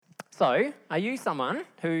So, are you someone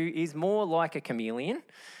who is more like a chameleon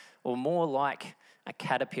or more like a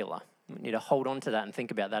caterpillar? We need to hold on to that and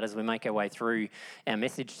think about that as we make our way through our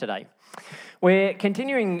message today. We're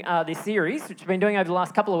continuing this series, which we've been doing over the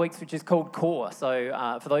last couple of weeks, which is called Core.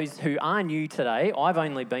 So for those who are new today, I've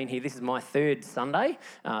only been here, this is my third Sunday,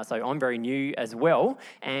 so I'm very new as well.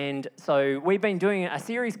 And so we've been doing a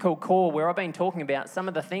series called Core, where I've been talking about some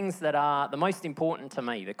of the things that are the most important to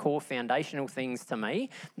me, the core foundational things to me,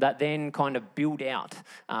 that then kind of build out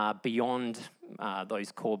beyond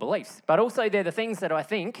those core beliefs. But also they're the things that I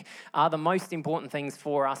think are the most important things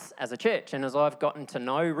for us as a church. And as I've gotten to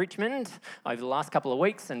know Richmond over the last couple of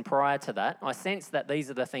weeks and prior to that, I sense that these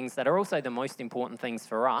are the things that are also the most important things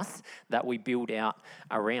for us that we build out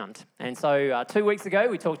around. And so 2 weeks ago,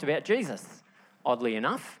 we talked about Jesus, oddly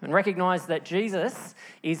enough, and recognised that Jesus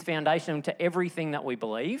is foundational to everything that we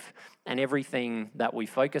believe and everything that we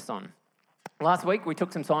focus on. Last week, we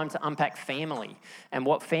took some time to unpack family and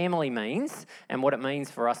what family means and what it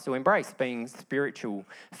means for us to embrace being spiritual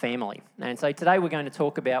family. And so today we're going to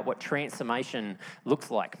talk about what transformation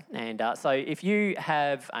looks like. And so if you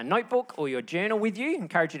have a notebook or your journal with you, I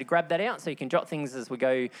encourage you to grab that out so you can jot things as we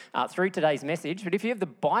go through today's message. But if you have the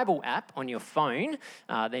Bible app on your phone,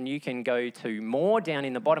 then you can go to More down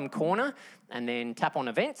in the bottom corner and then tap on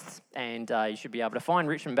events, and you should be able to find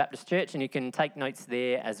Richmond Baptist Church, and you can take notes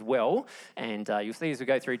there as well. And you'll see as we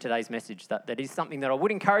go through today's message that is something that I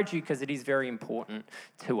would encourage you because it is very important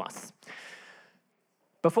to us.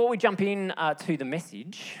 Before we jump in to the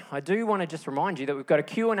message, I do want to just remind you that we've got a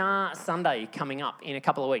Q&R Sunday coming up in a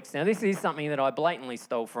couple of weeks. Now, this is something that I blatantly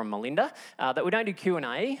stole from Melinda, that we don't do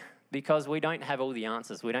Q&A, because we don't have all the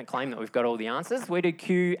answers. We don't claim that we've got all the answers. We do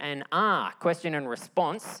Q&R, question and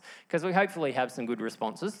response, because we hopefully have some good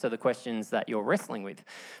responses to the questions that you're wrestling with.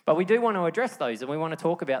 But we do want to address those, and we want to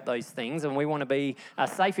talk about those things, and we want to be a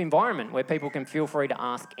safe environment where people can feel free to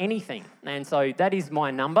ask anything. And so that is my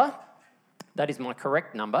number. That is my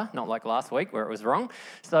correct number, not like last week where it was wrong.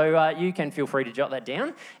 So you can feel free to jot that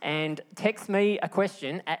down and text me a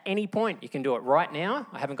question at any point. You can do it right now.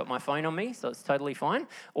 I haven't got my phone on me, so it's totally fine.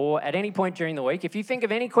 Or at any point during the week. If you think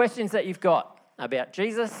of any questions that you've got about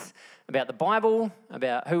Jesus, about the Bible,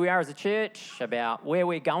 about who we are as a church, about where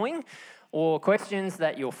we're going, or questions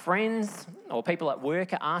that your friends or people at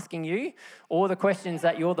work are asking you, or the questions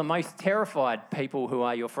that you're the most terrified people who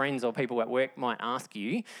are your friends or people at work might ask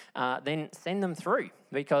you, then send them through,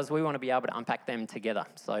 because we want to be able to unpack them together.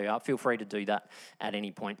 So feel free to do that at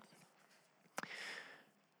any point.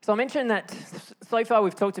 So I mentioned that so far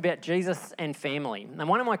we've talked about Jesus and family. And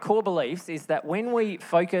one of my core beliefs is that when we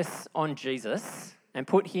focus on Jesus and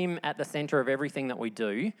put him at the centre of everything that we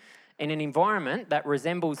do, in an environment that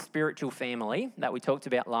resembles spiritual family that we talked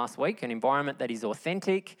about last week, an environment that is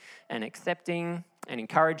authentic and accepting and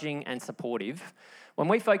encouraging and supportive, when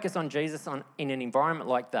we focus on Jesus in an environment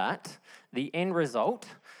like that, the end result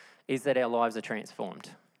is that our lives are transformed.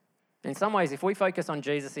 In some ways, if we focus on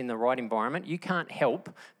Jesus in the right environment, you can't help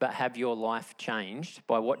but have your life changed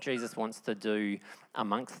by what Jesus wants to do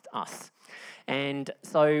amongst us. And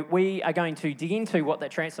so we are going to dig into what that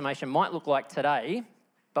transformation might look like today.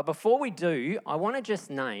 But before we do, I want to just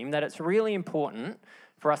name that it's really important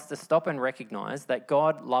for us to stop and recognise that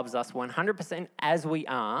God loves us 100% as we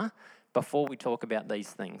are before we talk about these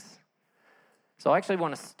things. So I actually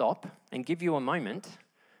want to stop and give you a moment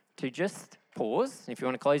to just pause. If you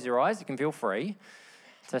want to close your eyes, you can feel free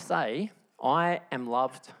to say, I am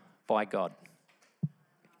loved by God.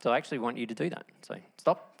 So I actually want you to do that. So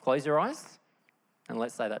stop, close your eyes, and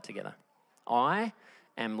let's say that together. I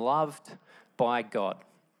am loved by God.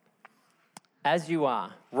 As you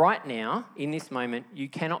are, right now, in this moment, you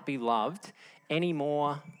cannot be loved any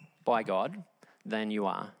more by God than you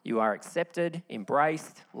are. You are accepted,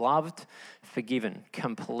 embraced, loved, forgiven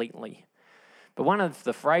completely. But one of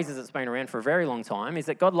the phrases that's been around for a very long time is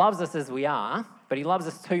that God loves us as we are, but he loves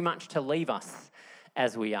us too much to leave us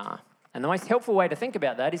as we are. And the most helpful way to think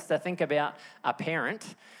about that is to think about a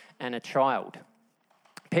parent and a child.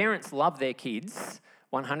 Parents love their kids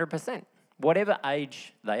 100%. Whatever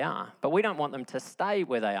age they are. But we don't want them to stay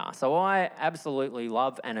where they are. So I absolutely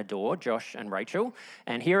love and adore Josh and Rachel.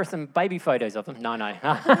 And here are some baby photos of them. No.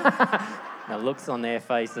 The looks on their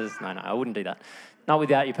faces. No, I wouldn't do that. Not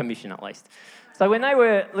without your permission, at least. So when they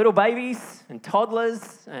were little babies and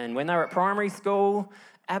toddlers, and when they were at primary school,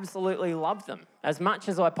 absolutely loved them as much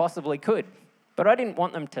as I possibly could. But I didn't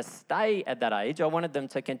want them to stay at that age. I wanted them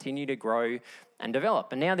to continue to grow and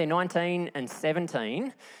develop. And now they're 19 and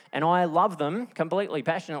 17, and I love them completely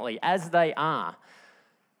passionately as they are.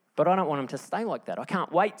 But I don't want them to stay like that. I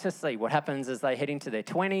can't wait to see what happens as they head into their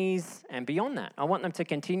 20s and beyond that. I want them to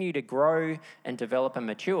continue to grow and develop and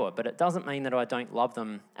mature, but it doesn't mean that I don't love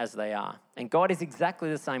them as they are. And God is exactly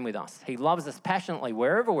the same with us. He loves us passionately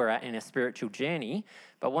wherever we're at in a spiritual journey,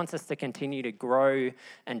 but wants us to continue to grow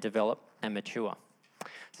and develop and mature.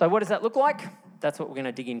 So what does that look like? That's what we're going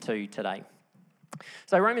to dig into today.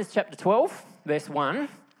 So Romans chapter 12, verse 1,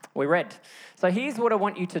 we read. So here's what I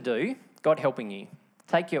want you to do, God helping you.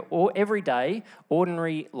 Take your everyday,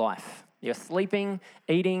 ordinary life. You're sleeping,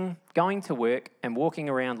 eating, going to work, and walking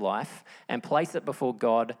around life, and place it before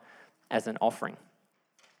God as an offering.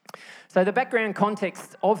 So the background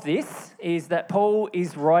context of this is that Paul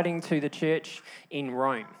is writing to the church in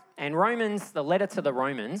Rome. And Romans, the letter to the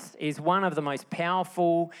Romans, is one of the most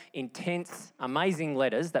powerful, intense, amazing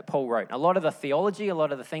letters that Paul wrote. A lot of the theology, a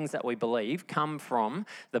lot of the things that we believe come from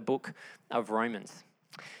the book of Romans.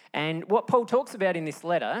 And what Paul talks about in this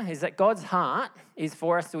letter is that God's heart is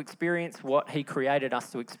for us to experience what he created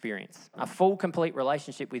us to experience, a full, complete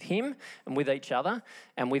relationship with him and with each other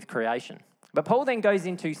and with creation. But Paul then goes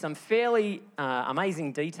into some fairly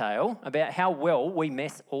amazing detail about how well we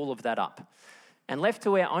mess all of that up. And left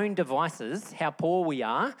to our own devices, how poor we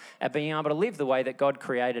are at being able to live the way that God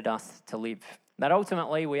created us to live. That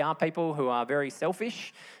ultimately we are people who are very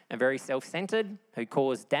selfish and very self-centered, who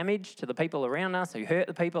cause damage to the people around us, who hurt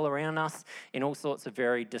the people around us in all sorts of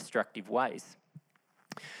very destructive ways.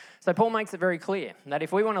 So Paul makes it very clear that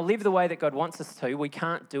if we want to live the way that God wants us to, we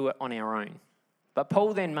can't do it on our own. But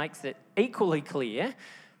Paul then makes it equally clear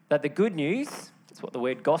that the good news, that's what the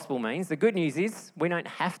word gospel means, the good news is we don't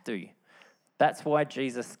have to. That's why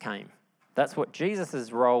Jesus came. That's what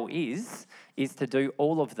Jesus' role is to do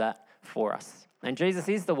all of that for us. And Jesus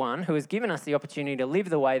is the one who has given us the opportunity to live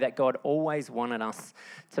the way that God always wanted us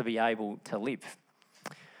to be able to live.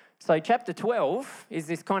 So chapter 12 is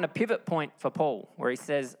this kind of pivot point for Paul, where he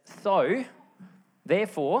says, so,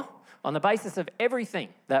 therefore, on the basis of everything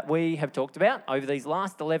that we have talked about over these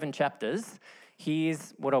last 11 chapters,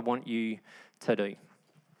 here's what I want you to do.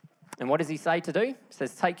 And what does he say to do? He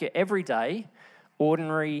says, take your everyday,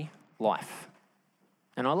 ordinary life.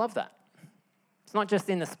 And I love that. It's not just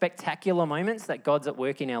in the spectacular moments that God's at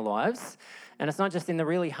work in our lives, and it's not just in the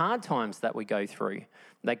really hard times that we go through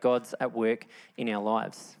that God's at work in our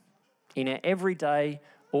lives. In our everyday,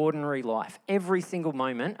 ordinary life, every single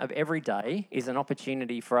moment of every day is an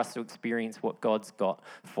opportunity for us to experience what God's got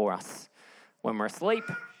for us. When we're asleep,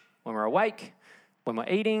 when we're awake, when we're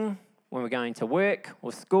eating, when we're going to work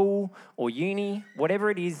or school or uni,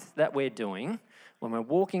 whatever it is that we're doing, when we're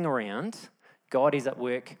walking around, God is at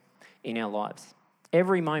work in our lives.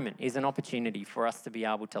 Every moment is an opportunity for us to be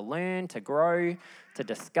able to learn, to grow, to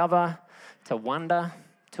discover, to wonder,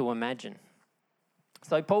 to imagine.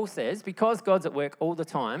 So Paul says, because God's at work all the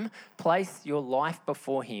time, place your life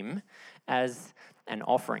before him as an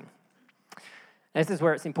offering. This is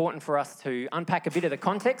where it's important for us to unpack a bit of the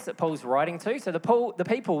context that Paul's writing to. So the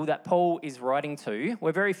people that Paul is writing to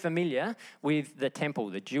were very familiar with the temple,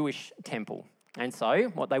 the Jewish temple. And so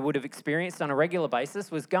what they would have experienced on a regular basis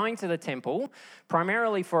was going to the temple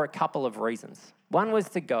primarily for a couple of reasons. One was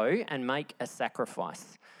to go and make a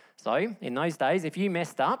sacrifice. So in those days, if you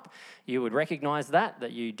messed up, you would recognize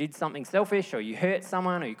that you did something selfish or you hurt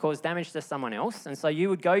someone or you caused damage to someone else. And so you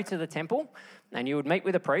would go to the temple and you would meet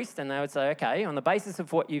with a priest and they would say, okay, on the basis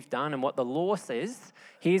of what you've done and what the law says,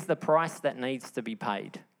 here's the price that needs to be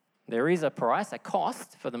paid. There is a price, a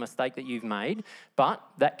cost for the mistake that you've made, but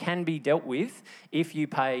that can be dealt with if you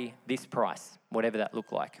pay this price, whatever that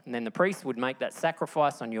looked like. And then the priest would make that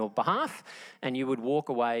sacrifice on your behalf, and you would walk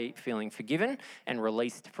away feeling forgiven and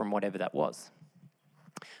released from whatever that was.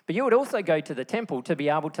 But you would also go to the temple to be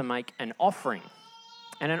able to make an offering.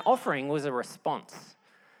 And an offering was a response.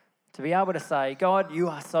 To be able to say, God, you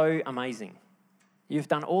are so amazing. You've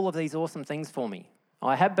done all of these awesome things for me.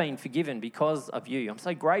 I have been forgiven because of you. I'm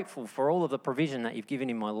so grateful for all of the provision that you've given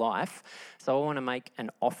in my life. So I want to make an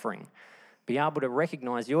offering. Be able to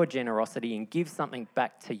recognize your generosity and give something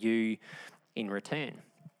back to you in return.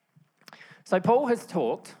 So Paul has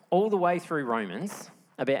talked all the way through Romans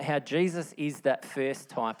about how Jesus is that first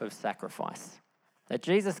type of sacrifice. That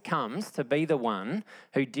Jesus comes to be the one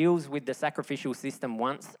who deals with the sacrificial system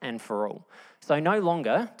once and for all. So no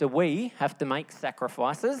longer do we have to make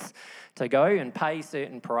sacrifices to go and pay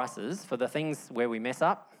certain prices for the things where we mess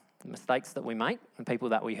up, the mistakes that we make, and people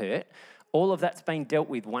that we hurt. All of that's been dealt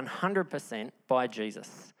with 100% by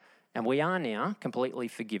Jesus. And we are now completely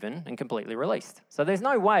forgiven and completely released. So there's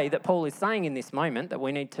no way that Paul is saying in this moment that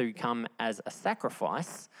we need to come as a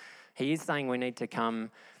sacrifice. He is saying we need to come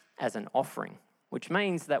as an offering. which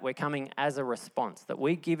means that we're coming as a response, that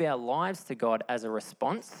we give our lives to God as a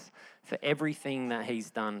response for everything that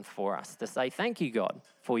he's done for us. To say, thank you, God,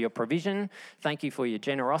 for your provision. Thank you for your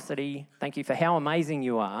generosity. Thank you for how amazing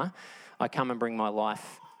you are. I come and bring my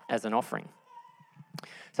life as an offering.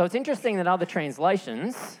 So it's interesting that other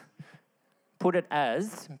translations put it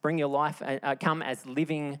as, bring your life, come as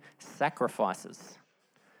living sacrifices.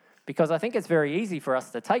 Because I think it's very easy for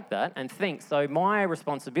us to take that and think, so my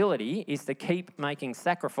responsibility is to keep making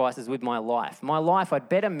sacrifices with my life. My life, I'd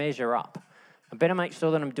better measure up. I better make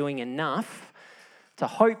sure that I'm doing enough to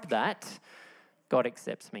hope that God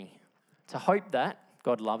accepts me, to hope that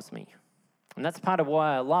God loves me. And that's part of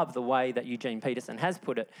why I love the way that Eugene Peterson has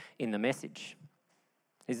put it in the message.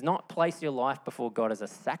 Is not place your life before God as a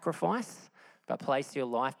sacrifice, but place your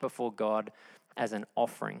life before God as an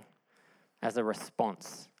offering, as a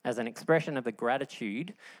response, as an expression of the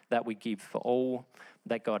gratitude that we give for all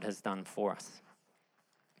that God has done for us.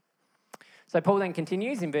 So Paul then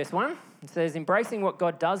continues in verse 1. It says, embracing what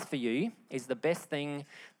God does for you is the best thing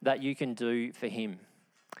that you can do for him.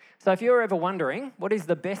 So if you're ever wondering, what is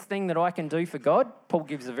the best thing that I can do for God? Paul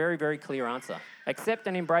gives a very, very clear answer. Accept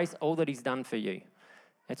and embrace all that he's done for you.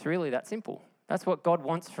 It's really that simple. That's what God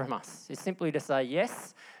wants from us, is simply to say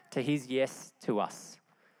yes to his yes to us.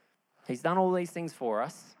 He's done all these things for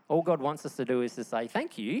us. All God wants us to do is to say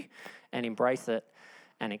thank you and embrace it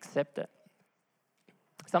and accept it.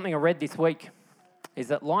 Something I read this week is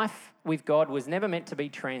that life with God was never meant to be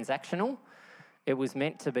transactional. It was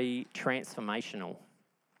meant to be transformational.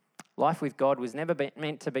 Life with God was never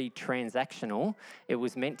meant to be transactional. It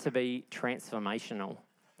was meant to be transformational.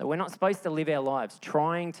 That we're not supposed to live our lives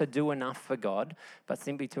trying to do enough for God, but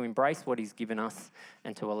simply to embrace what he's given us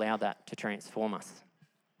and to allow that to transform us.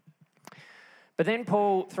 But then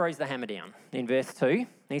Paul throws the hammer down in verse 2.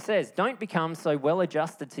 He says, don't become so well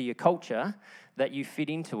adjusted to your culture that you fit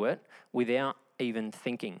into it without even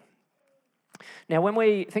thinking. Now, when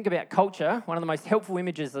we think about culture, one of the most helpful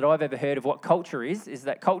images that I've ever heard of what culture is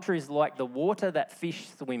that culture is like the water that fish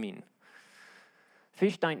swim in.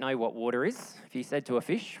 Fish don't know what water is. If you said to a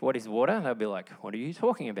fish, what is water? They'll be like, what are you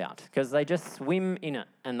talking about? Because they just swim in it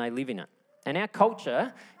and they live in it. And our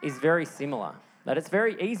culture is very similar. That it's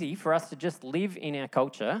very easy for us to just live in our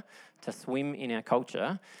culture, to swim in our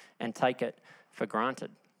culture, and take it for granted.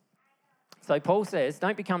 So Paul says,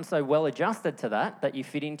 don't become so well adjusted to that you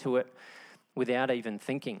fit into it without even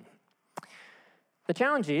thinking. The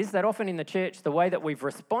challenge is that often in the church, the way that we've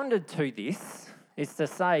responded to this is to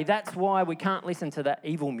say that's why we can't listen to that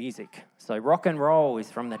evil music. So rock and roll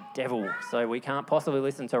is from the devil, so we can't possibly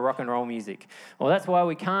listen to rock and roll music. Or that's why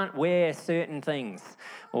we can't wear certain things.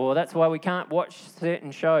 Or that's why we can't watch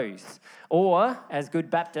certain shows. Or, as good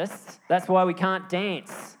Baptists, that's why we can't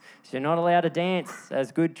dance. So you're not allowed to dance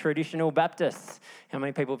as good traditional Baptists. How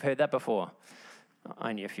many people have heard that before?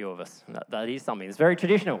 Only a few of us. That is something. It's very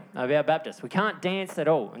traditional about Baptists. We can't dance at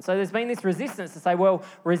all. And so there's been this resistance to say, well,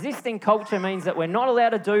 resisting culture means that we're not allowed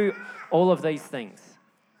to do all of these things.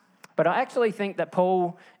 But I actually think that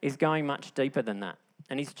Paul is going much deeper than that.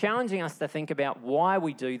 And he's challenging us to think about why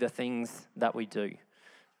we do the things that we do.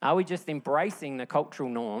 Are we just embracing the cultural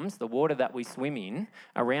norms, the water that we swim in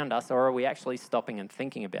around us, or are we actually stopping and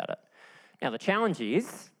thinking about it? Now, the challenge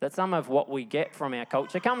is that some of what we get from our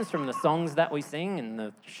culture comes from the songs that we sing and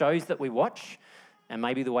the shows that we watch and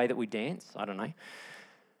maybe the way that we dance. I don't know.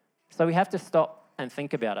 So we have to stop and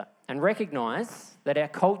think about it and recognise that our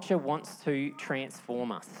culture wants to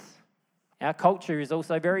transform us. Our culture is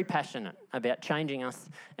also very passionate about changing us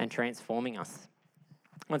and transforming us.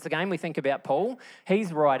 Once again, we think about Paul.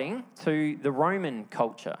 He's writing to the Roman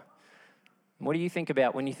culture. What do you think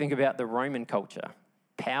about when you think about the Roman culture?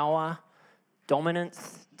 Power,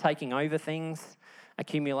 dominance, taking over things,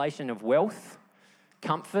 accumulation of wealth,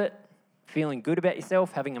 comfort, feeling good about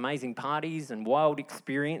yourself, having amazing parties and wild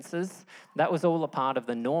experiences. That was all a part of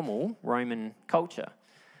the normal Roman culture.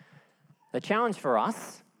 The challenge for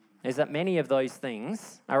us is that many of those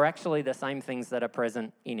things are actually the same things that are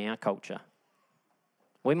present in our culture.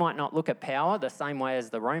 We might not look at power the same way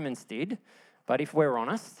as the Romans did, but if we're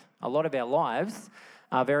honest, a lot of our lives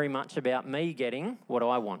are very much about me getting what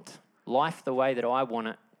I want. Life the way that I want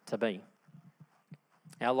it to be.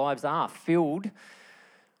 Our lives are filled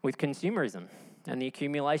with consumerism and the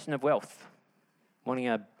accumulation of wealth. Wanting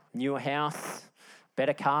a newer house,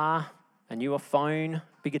 better car, a newer phone,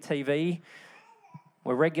 bigger TV.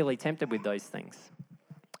 We're regularly tempted with those things.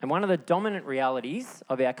 And one of the dominant realities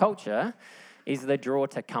of our culture is the draw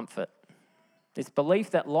to comfort. This belief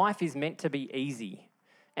that life is meant to be easy.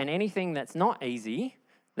 And anything that's not easy,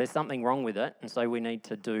 there's something wrong with it, and so we need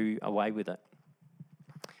to do away with it.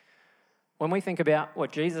 when we think about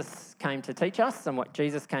what Jesus came to teach us and what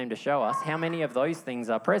Jesus came to show us, how many of those things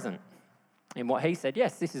are present in what he said?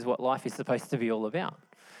 Yes, this is what life is supposed to be all about.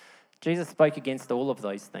 Jesus spoke against all of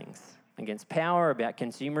those things, against power, about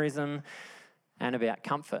consumerism, and about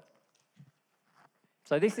comfort.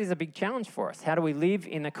 So this is a big challenge for us. How do we live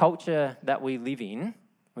in the culture that we live in,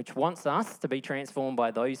 which wants us to be transformed by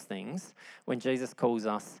those things, when Jesus calls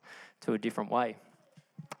us to a different way?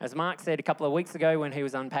 As Mark said a couple of weeks ago when he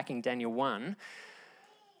was unpacking Daniel 1,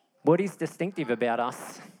 what is distinctive about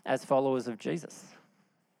us as followers of Jesus?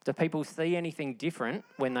 Do people see anything different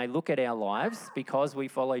when they look at our lives because we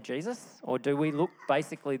follow Jesus? Or do we look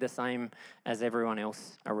basically the same as everyone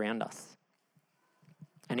else around us?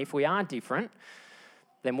 And if we are different,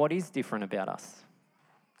 then what is different about us?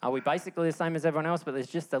 Are we basically the same as everyone else, but there's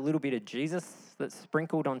just a little bit of Jesus that's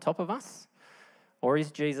sprinkled on top of us? Or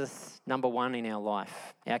is Jesus number one in our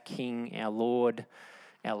life, our King, our Lord,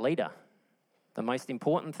 our leader? The most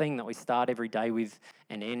important thing that we start every day with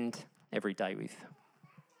and end every day with.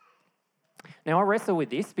 Now, I wrestle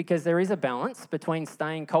with this because there is a balance between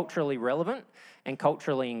staying culturally relevant and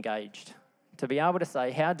culturally engaged. To be able to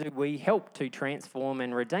say, how do we help to transform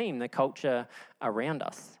and redeem the culture around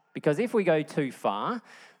us? Because if we go too far,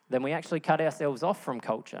 then we actually cut ourselves off from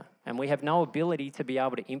culture and we have no ability to be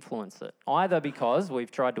able to influence it, either because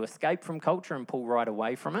we've tried to escape from culture and pull right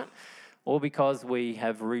away from it, or because we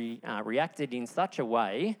have reacted in such a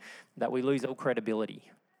way that we lose all credibility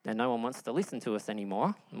and no one wants to listen to us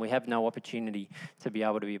anymore, and we have no opportunity to be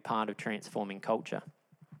able to be a part of transforming culture.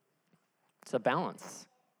 It's a balance.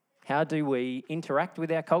 How do we interact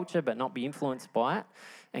with our culture but not be influenced by it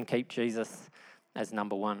and keep Jesus as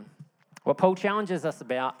number one? What Paul challenges us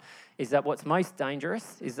about is that what's most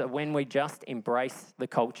dangerous is that when we just embrace the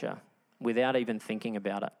culture without even thinking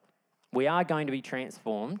about it, we are going to be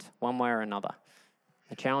transformed one way or another.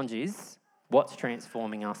 The challenge is, what's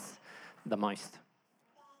transforming us the most?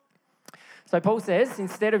 So Paul says,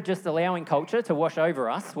 instead of just allowing culture to wash over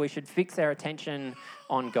us, we should fix our attention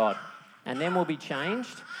on God, and then we'll be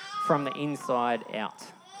changed from the inside out.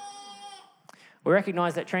 We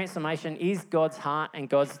recognise that transformation is God's heart and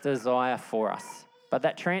God's desire for us, but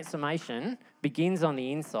that transformation begins on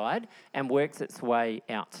the inside and works its way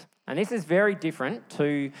out. And this is very different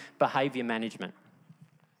to behaviour management.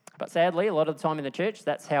 But sadly, a lot of the time in the church,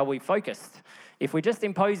 that's how we focused. If we just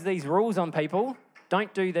impose these rules on people,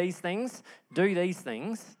 don't do these things, do these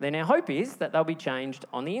things, then our hope is that they'll be changed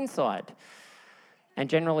on the inside. And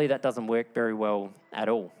generally that doesn't work very well at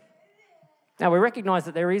all. Now, we recognise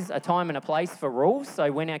that there is a time and a place for rules.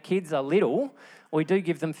 So when our kids are little, we do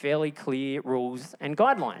give them fairly clear rules and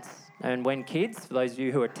guidelines. And when kids, for those of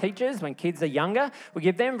you who are teachers, when kids are younger, we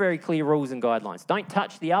give them very clear rules and guidelines. Don't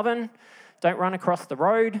touch the oven. Don't run across the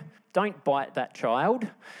road. Don't bite that child.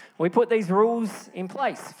 We put these rules in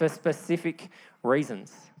place for specific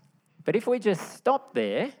reasons. But if we just stop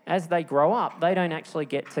there, as they grow up, they don't actually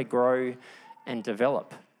get to grow and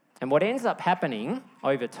develop. And what ends up happening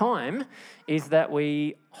over time is that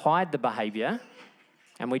we hide the behaviour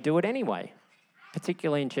and we do it anyway,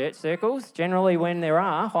 particularly in church circles. Generally, when there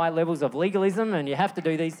are high levels of legalism and you have to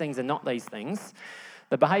do these things and not these things,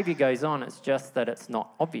 the behaviour goes on. It's just that it's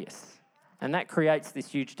not obvious. And that creates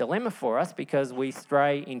this huge dilemma for us because we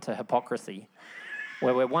stray into hypocrisy,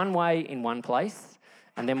 where we're one way in one place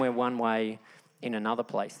and then we're one way in another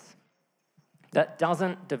place. That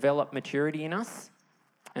doesn't develop maturity in us,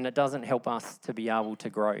 and it doesn't help us to be able to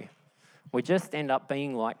grow. We just end up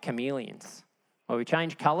being like chameleons, where we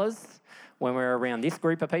change colours when we're around this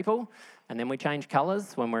group of people, and then we change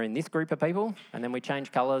colours when we're in this group of people, and then we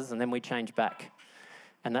change colours, and then we change back.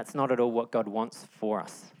 And that's not at all what God wants for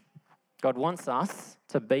us. God wants us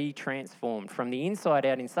to be transformed from the inside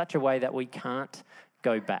out in such a way that we can't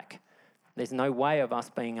go back. There's no way of us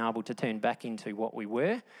being able to turn back into what we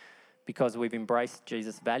were because we've embraced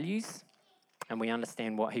Jesus' values and we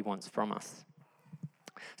understand what he wants from us.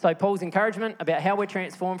 So Paul's encouragement about how we're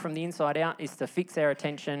transformed from the inside out is to fix our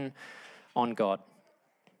attention on God,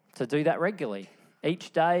 to do that regularly,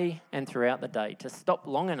 each day and throughout the day, to stop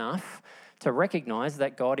long enough to recognise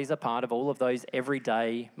that God is a part of all of those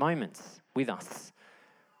everyday moments with us,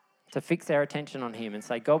 to fix our attention on him and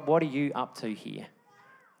say, God, what are you up to here?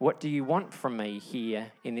 What do you want from me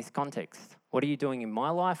here in this context? What are you doing in my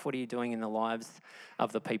life? What are you doing in the lives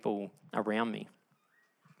of the people around me?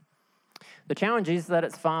 The challenge is that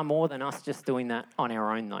it's far more than us just doing that on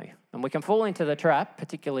our own, though. And we can fall into the trap,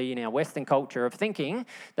 particularly in our Western culture, of thinking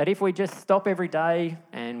that if we just stop every day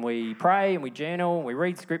and we pray and we journal, and we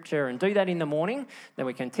read scripture and do that in the morning, then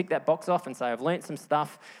we can tick that box off and say, I've learnt some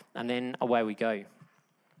stuff, and then away we go.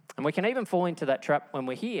 And we can even fall into that trap when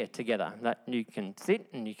we're here together, that you can sit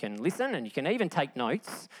and you can listen and you can even take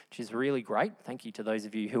notes, which is really great. Thank you to those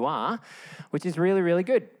of you who are, which is really, really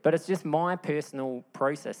good. But it's just my personal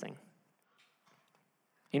processing.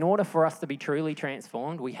 In order for us to be truly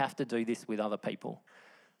transformed, we have to do this with other people.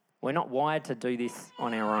 We're not wired to do this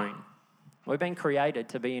on our own. We've been created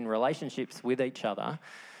to be in relationships with each other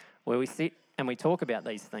where we sit and we talk about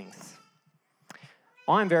these things.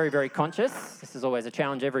 I'm very, very conscious, this is always a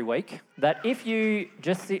challenge every week, that if you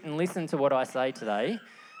just sit and listen to what I say today,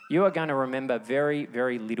 you are going to remember very,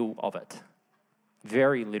 very little of it.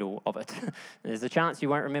 Very little of it. There's a chance you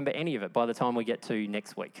won't remember any of it by the time we get to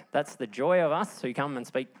next week. That's the joy of us who come and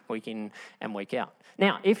speak week in and week out.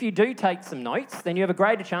 Now, if you do take some notes, then you have a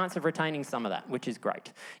greater chance of retaining some of that, which is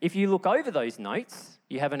great. If you look over those notes,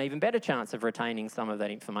 you have an even better chance of retaining some of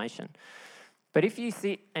that information. But if you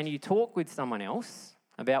sit and you talk with someone else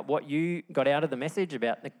about what you got out of the message,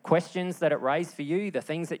 about the questions that it raised for you, the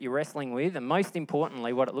things that you're wrestling with, and most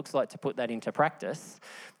importantly, what it looks like to put that into practice,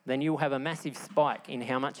 then you'll have a massive spike in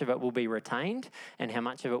how much of it will be retained and how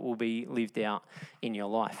much of it will be lived out in your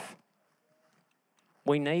life.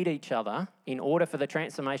 We need each other in order for the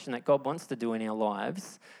transformation that God wants to do in our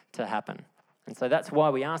lives to happen. And so that's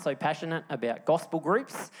why we are so passionate about gospel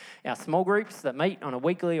groups, our small groups that meet on a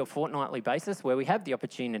weekly or fortnightly basis where we have the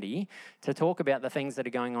opportunity to talk about the things that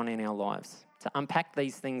are going on in our lives, to unpack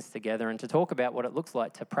these things together and to talk about what it looks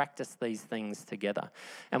like to practice these things together.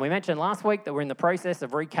 And we mentioned last week that we're in the process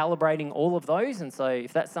of recalibrating all of those. And so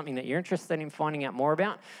if that's something that you're interested in finding out more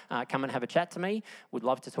about, come and have a chat to me. We'd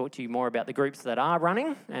love to talk to you more about the groups that are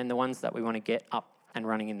running and the ones that we want to get up and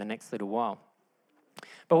running in the next little while.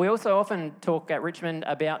 But we also often talk at Richmond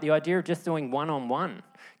about the idea of just doing one-on-one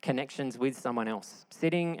connections with someone else,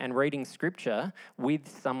 sitting and reading scripture with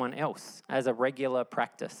someone else as a regular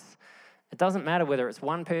practice. It doesn't matter whether it's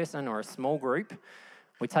one person or a small group,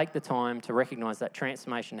 we take the time to recognise that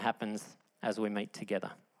transformation happens as we meet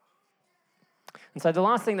together. And so the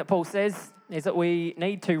last thing that Paul says is that we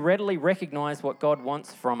need to readily recognise what God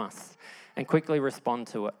wants from us and quickly respond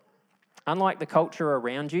to it. Unlike the culture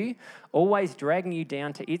around you, always dragging you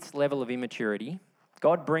down to its level of immaturity,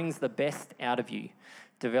 God brings the best out of you,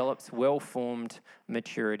 develops well-formed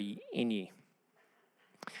maturity in you.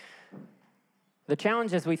 The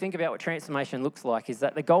challenge as we think about what transformation looks like is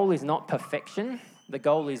that the goal is not perfection, the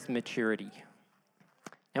goal is maturity.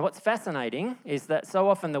 Now what's fascinating is that so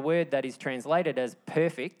often the word that is translated as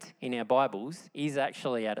perfect in our Bibles is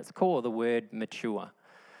actually at its core the word mature.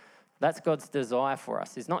 That's God's desire for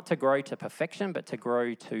us, is not to grow to perfection, but to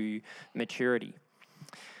grow to maturity.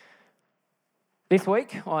 This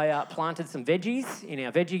week, I planted some veggies in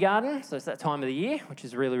our veggie garden. So it's that time of the year, which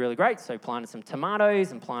is really, really great. So planted some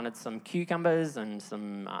tomatoes and planted some cucumbers and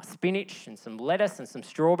some spinach and some lettuce and some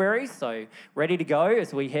strawberries. So ready to go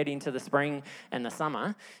as we head into the spring and the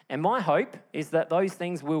summer. And my hope is that those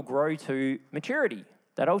things will grow to maturity,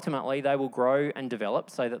 that ultimately they will grow and develop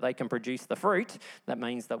so that they can produce the fruit. That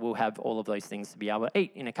means that we'll have all of those things to be able to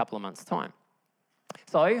eat in a couple of months' time.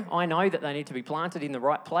 So I know that they need to be planted in the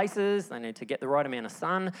right places, they need to get the right amount of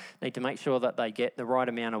sun, need to make sure that they get the right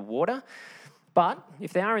amount of water. But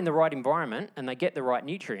if they are in the right environment and they get the right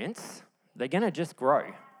nutrients, they're going to just grow.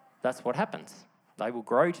 That's what happens. They will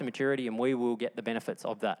grow to maturity and we will get the benefits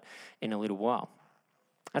of that in a little while.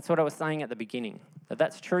 That's what I was saying at the beginning,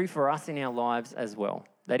 that's true for us in our lives as well.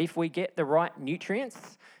 That if we get the right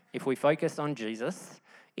nutrients, if we focus on Jesus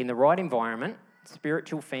in the right environment,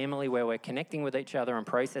 spiritual family where we're connecting with each other and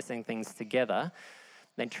processing things together,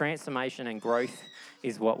 then transformation and growth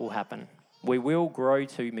is what will happen. We will grow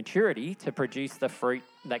to maturity to produce the fruit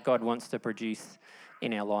that God wants to produce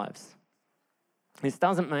in our lives. This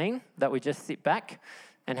doesn't mean that we just sit back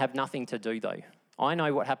and have nothing to do though. I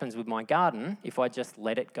know what happens with my garden if I just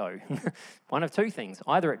let it go. One of two things.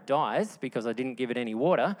 Either it dies because I didn't give it any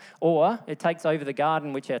water, or it takes over the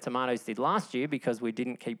garden, which our tomatoes did last year because we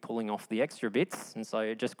didn't keep pulling off the extra bits, and so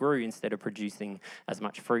it just grew instead of producing as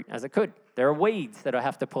much fruit as it could. There are weeds that I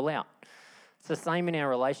have to pull out. It's the same in our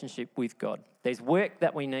relationship with God. There's work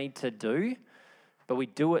that we need to do, but we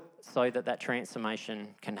do it so that that transformation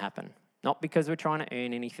can happen. Not because we're trying to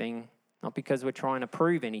earn anything, not because we're trying to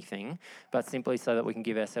prove anything, but simply so that we can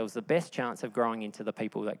give ourselves the best chance of growing into the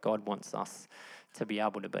people that God wants us to be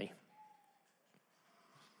able to be.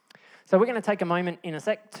 So we're going to take a moment in a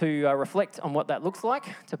sec to reflect on what that looks like,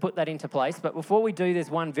 to put that into place. But before we do,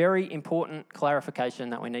 there's one very important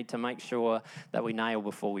clarification that we need to make sure that we nail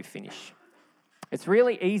before we finish. It's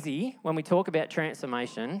really easy when we talk about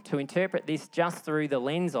transformation to interpret this just through the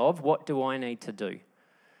lens of what do I need to do?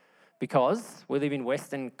 Because we live in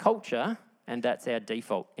Western culture and that's our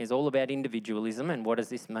default. It's all about individualism and what does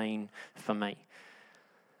this mean for me.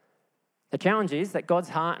 The challenge is that God's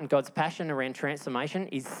heart and God's passion around transformation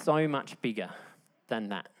is so much bigger than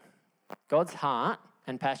that. God's heart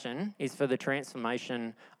and passion is for the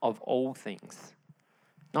transformation of all things,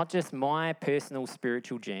 not just my personal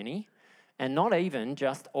spiritual journey, and not even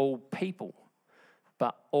just all people,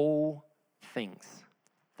 but all things.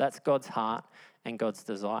 That's God's heart and God's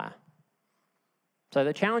desire. So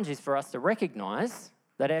the challenge is for us to recognise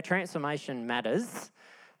that our transformation matters,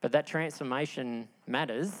 but that transformation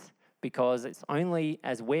matters because it's only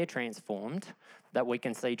as we're transformed that we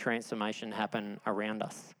can see transformation happen around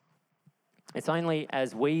us. It's only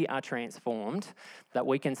as we are transformed that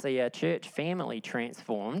we can see our church family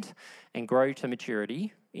transformed and grow to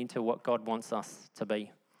maturity into what God wants us to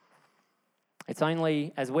be. It's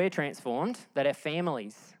only as we're transformed that our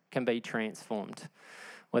families can be transformed.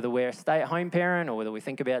 Whether we're a stay-at-home parent or whether we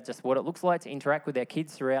think about just what it looks like to interact with our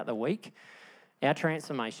kids throughout the week, our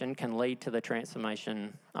transformation can lead to the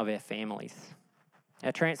transformation of our families.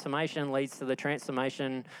 Our transformation leads to the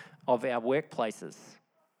transformation of our workplaces,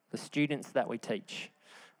 the students that we teach,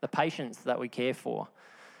 the patients that we care for,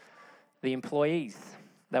 the employees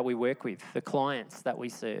that we work with, the clients that we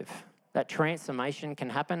serve. That transformation can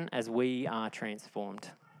happen as we are transformed.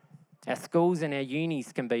 Our schools and our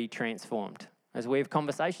unis can be transformed. As we have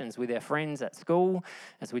conversations with our friends at school,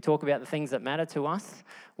 as we talk about the things that matter to us,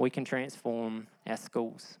 we can transform our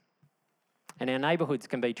schools. And our neighbourhoods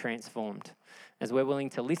can be transformed. As we're willing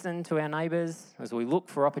to listen to our neighbours, as we look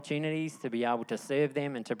for opportunities to be able to serve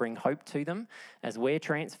them and to bring hope to them, as we're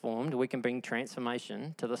transformed, we can bring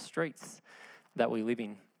transformation to the streets that we live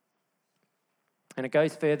in. And it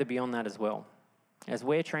goes further beyond that as well. As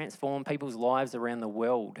we're transformed, people's lives around the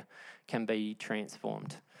world can be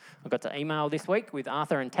transformed. I got to email this week with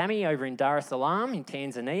Arthur and Tammy over in Dar es Salaam in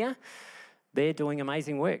Tanzania. They're doing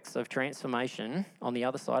amazing works of transformation on the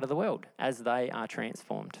other side of the world as they are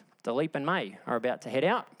transformed. Dilip and May are about to head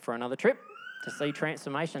out for another trip to see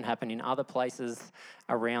transformation happen in other places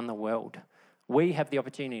around the world. We have the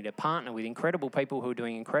opportunity to partner with incredible people who are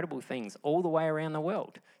doing incredible things all the way around the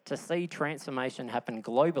world to see transformation happen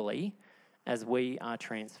globally as we are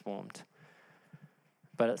transformed.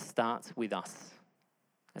 But it starts with us.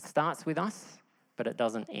 It starts with us, but it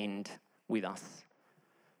doesn't end with us.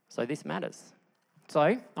 So this matters. So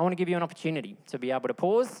I want to give you an opportunity to be able to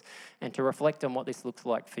pause and to reflect on what this looks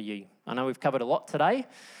like for you. I know we've covered a lot today.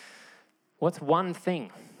 What's one thing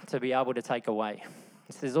to be able to take away?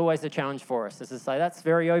 This is always a challenge for us, is to say that's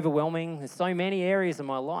very overwhelming. There's so many areas of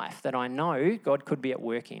my life that I know God could be at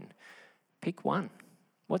work in. Pick one.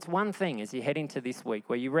 What's one thing as you head into this week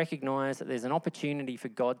where you recognise that there's an opportunity for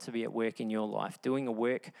God to be at work in your life, doing a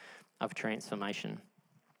work of transformation?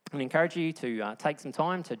 I encourage you to take some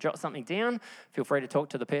time to jot something down. Feel free to talk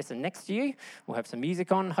to the person next to you. We'll have some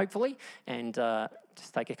music on, hopefully, and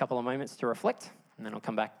just take a couple of moments to reflect, and then I'll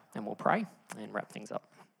come back and we'll pray and wrap things up.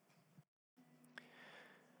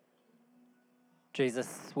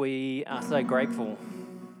 Jesus, we are so grateful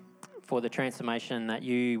for the transformation that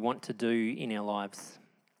you want to do in our lives.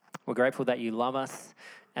 We're grateful that you love us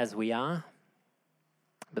as we are,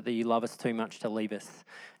 but that you love us too much to leave us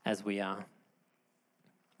as we are.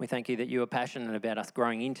 We thank you that you are passionate about us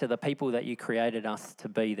growing into the people that you created us to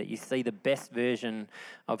be, that you see the best version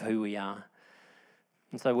of who we are.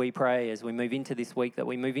 And so we pray as we move into this week that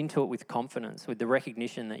we move into it with confidence, with the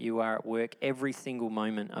recognition that you are at work every single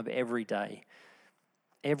moment of every day.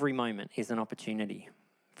 Every moment is an opportunity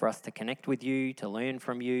for us to connect with you, to learn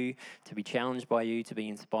from you, to be challenged by you, to be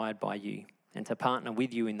inspired by you, and to partner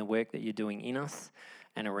with you in the work that you're doing in us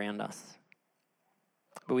and around us.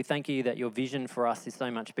 But we thank you that your vision for us is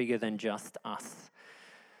so much bigger than just us.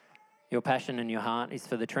 Your passion and your heart is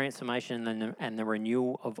for the transformation and the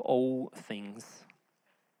renewal of all things.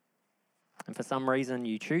 And for some reason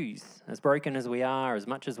you choose, as broken as we are, as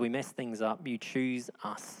much as we mess things up, you choose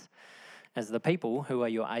us as the people who are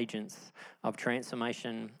your agents of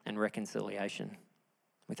transformation and reconciliation.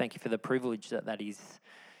 We thank you for the privilege that is,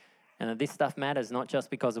 and that this stuff matters not just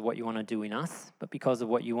because of what you want to do in us, but because of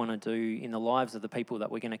what you want to do in the lives of the people that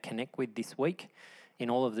we're going to connect with this week in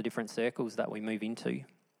all of the different circles that we move into.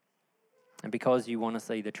 And because you want to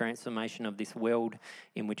see the transformation of this world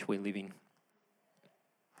in which we live in.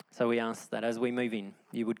 So we ask that as we move in,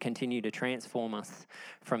 you would continue to transform us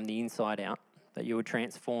from the inside out, that you would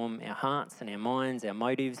transform our hearts and our minds, our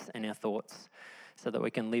motives and our thoughts, so that we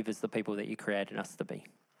can live as the people that you created us to be.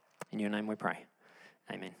 In your name we pray.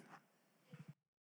 Amen.